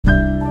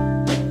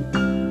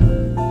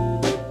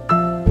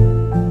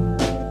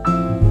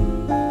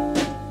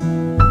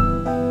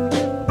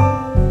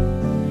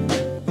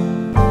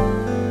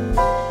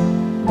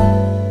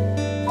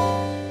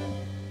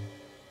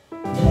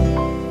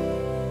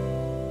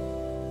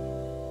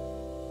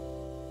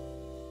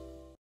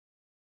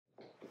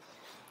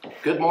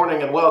Good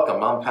morning and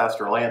welcome. I'm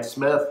Pastor Lance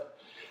Smith.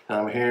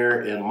 I'm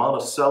here in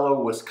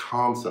Monticello,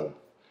 Wisconsin.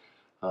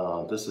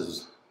 This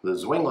is the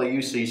Zwingli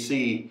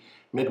UCC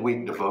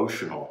midweek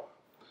devotional.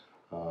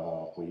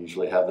 We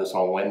usually have this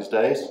on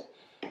Wednesdays,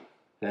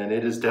 and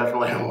it is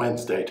definitely a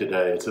Wednesday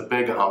today. It's a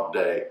big hump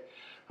day.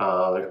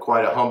 There's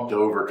quite a hump to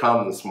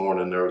overcome this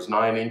morning. There was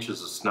 9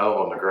 inches of snow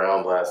on the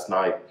ground last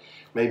night,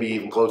 maybe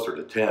even closer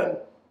to 10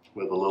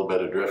 with a little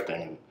bit of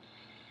drifting.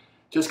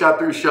 Just got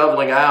through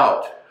shoveling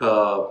out,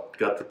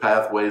 got the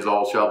pathways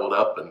all shoveled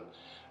up,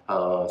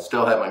 and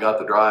still haven't got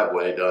the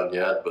driveway done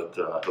yet, but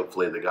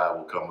hopefully the guy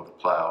will come with a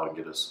plow and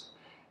get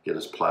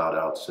us plowed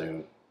out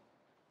soon.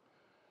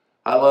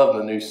 I love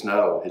the new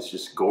snow. It's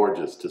just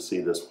gorgeous to see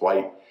this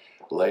white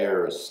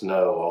layer of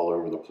snow all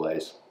over the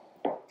place.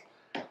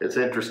 It's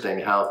interesting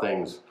how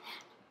things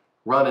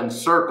run in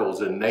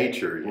circles in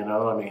nature, you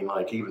know? I mean,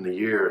 like even the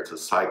year, it's a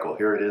cycle.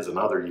 Here it is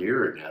another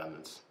year again.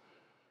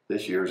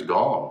 This year's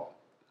gone.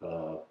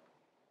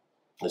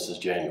 This is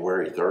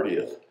January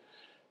 30th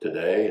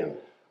today, and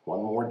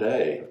one more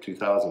day of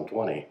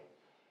 2020.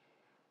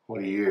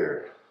 What a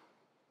year.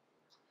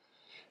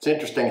 It's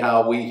interesting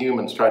how we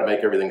humans try to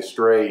make everything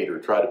straight or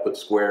try to put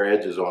square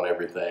edges on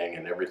everything,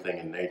 and everything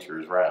in nature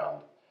is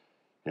round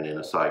and in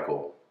a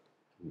cycle.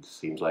 It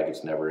seems like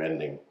it's never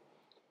ending. It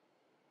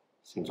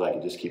seems like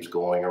it just keeps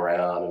going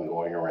around and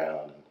going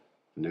around. And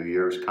New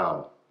Year's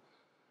come.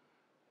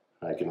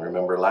 I can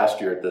remember last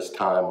year at this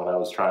time when I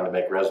was trying to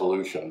make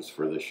resolutions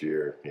for this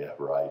year. Yeah,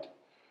 right.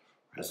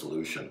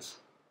 Resolutions.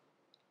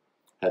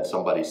 Had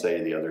somebody say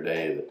the other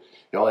day that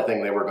the only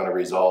thing they were going to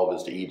resolve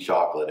is to eat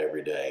chocolate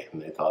every day,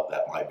 and they thought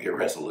that might be a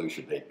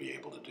resolution they'd be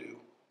able to do.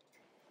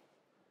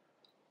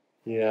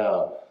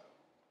 Yeah.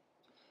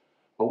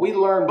 But we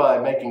learn by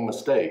making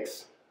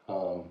mistakes.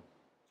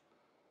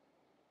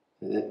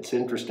 It's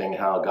interesting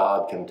how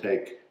God can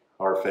take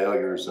our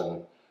failures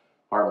and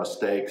our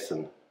mistakes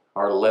and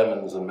our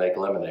lemons and make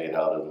lemonade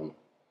out of them.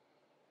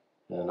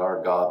 And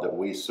our God that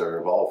we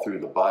serve all through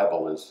the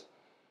Bible's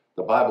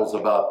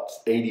about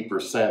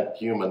 80%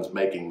 humans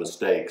making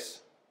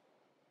mistakes,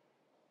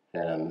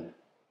 and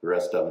the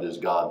rest of it is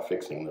God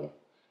fixing them,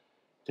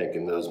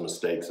 taking those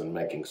mistakes and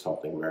making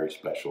something very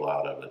special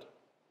out of it.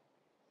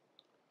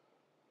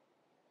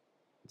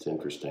 It's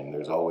interesting.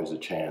 There's always a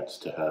chance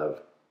to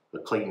have a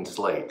clean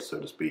slate, so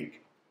to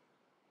speak.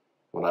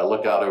 When I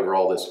look out over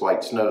all this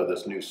white snow,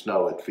 this new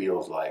snow, it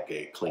feels like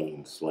a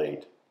clean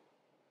slate.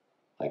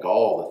 Like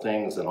all the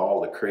things and all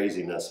the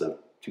craziness of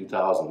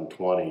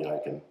 2020, I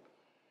can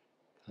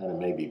kind of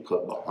maybe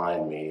put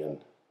behind me and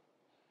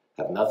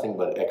have nothing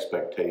but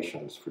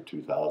expectations for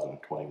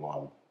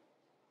 2021.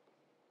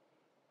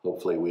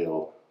 Hopefully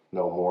we'll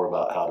know more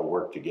about how to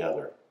work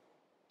together.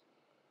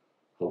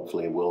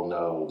 Hopefully we'll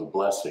know the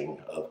blessing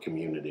of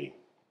community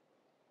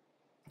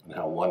and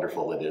how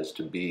wonderful it is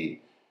to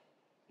be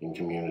in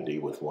community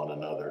with one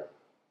another.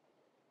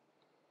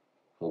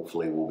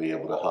 Hopefully we'll be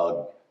able to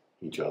hug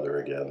each other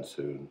again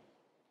soon.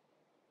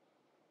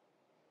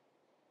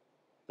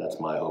 That's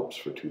my hopes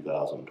for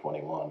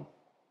 2021.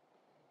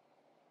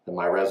 And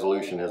my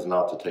resolution is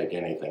not to take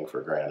anything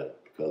for granted,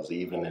 because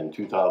even in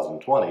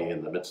 2020,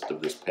 in the midst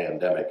of this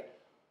pandemic,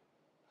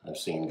 I've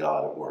seen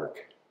God at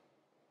work.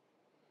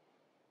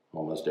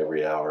 Almost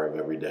every hour of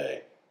every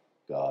day,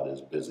 God is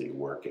busy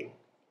working,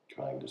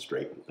 trying to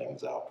straighten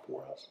things out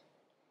for us,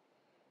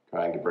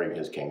 trying to bring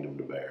his kingdom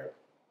to bear.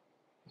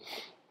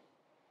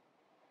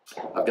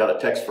 I've got a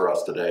text for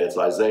us today. It's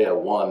Isaiah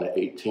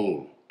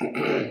 1:18.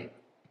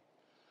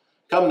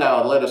 Come now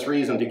and let us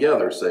reason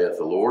together, saith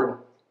the Lord.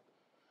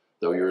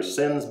 Though your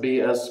sins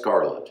be as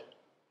scarlet,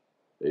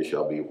 they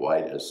shall be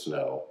white as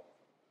snow.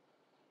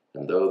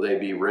 And though they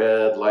be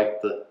red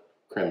like the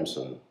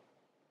crimson,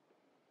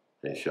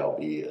 they shall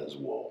be as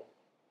wool.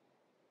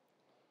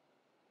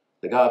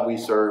 The God we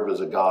serve is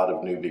a God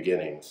of new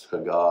beginnings, a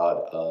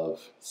God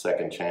of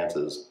second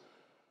chances,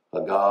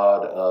 a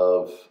God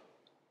of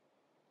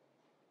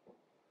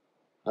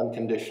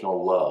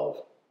unconditional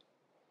love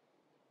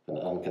and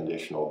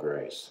unconditional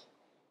grace.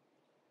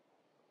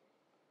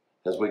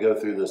 As we go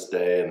through this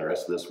day and the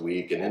rest of this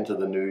week and into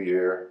the new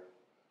year,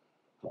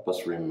 help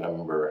us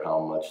remember how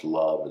much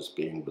love is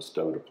being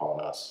bestowed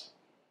upon us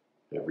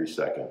every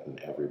second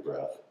and every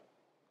breath.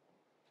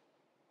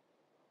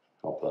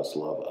 Help us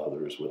love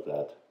others with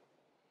that.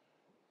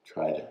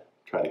 Try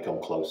to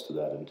come close to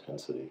that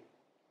intensity.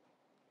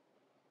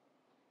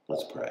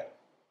 Let's pray.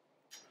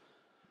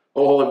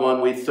 Oh, Holy One,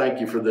 we thank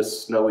you for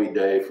this snowy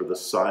day, for the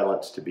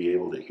silence to be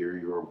able to hear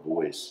your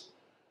voice,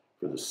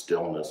 for the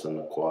stillness and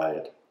the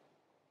quiet.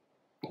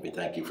 We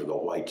thank you for the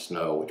white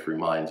snow, which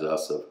reminds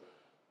us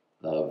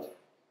of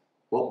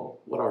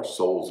what our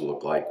souls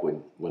look like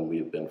when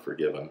we've been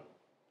forgiven.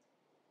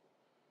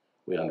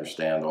 We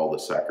understand all the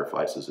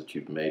sacrifices that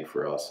you've made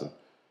for us and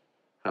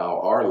how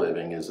our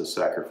living is a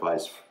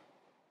sacrifice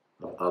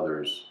of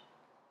others.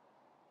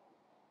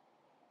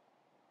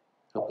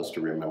 Help us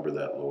to remember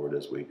that, Lord,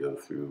 as we go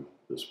through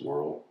this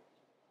world.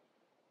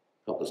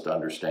 Help us to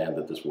understand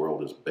that this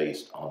world is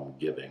based on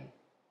giving.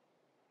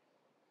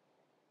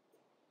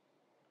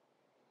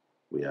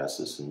 We ask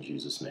this in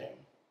Jesus' name.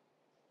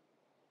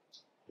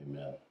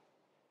 Amen.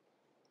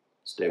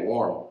 Stay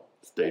warm,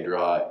 stay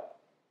dry.